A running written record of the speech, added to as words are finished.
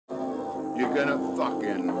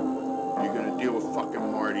you're gonna deal with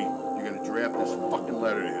fucking Marty. You're gonna draft this fucking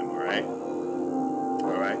letter to him, all right?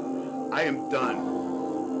 All right? I am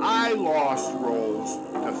done. I lost roles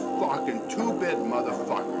to fucking 2-bit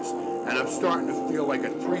motherfuckers, and I'm starting to feel like a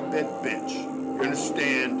 3-bit bitch. You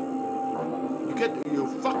understand?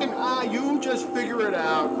 You just figure it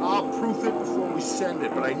out. I'll proof it before we send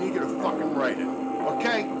it, but I need you to fucking write it,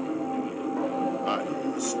 okay?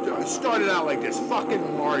 It started out like this.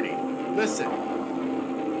 Fucking Marty. Listen,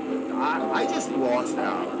 I just lost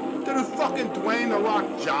out to the fucking Dwayne "The Rock"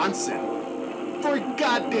 Johnson for a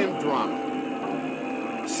goddamn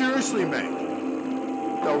drama. Seriously, mate.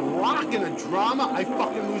 The Rock in a drama? I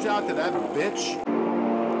fucking lose out to that bitch?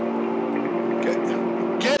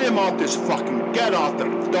 Get him off this fucking,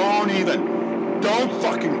 don't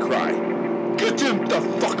fucking cry. Get him the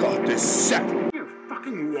fuck off this set. Your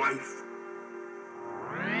fucking wife.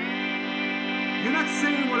 You're not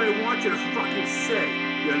saying what I want you to fucking say.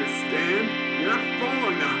 You understand? You're not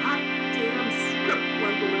following the hot damn script,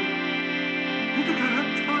 Gwendolyn. You think I have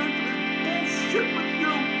time for this bullshit with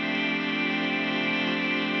you?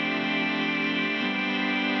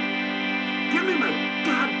 Give me my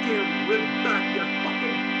goddamn rib back, you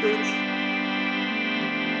fucking bitch.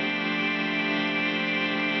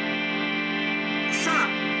 Shut up!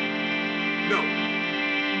 No.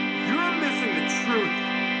 You're missing the truth.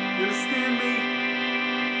 You understand me?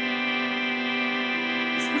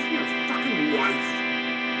 You're supposed to be my fucking wife.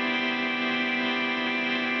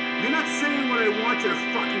 You're not saying what I want you to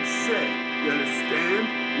fucking say. You understand?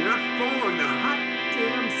 You're not following the hot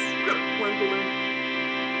damn script, Gwendolyn.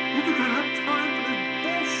 You think I have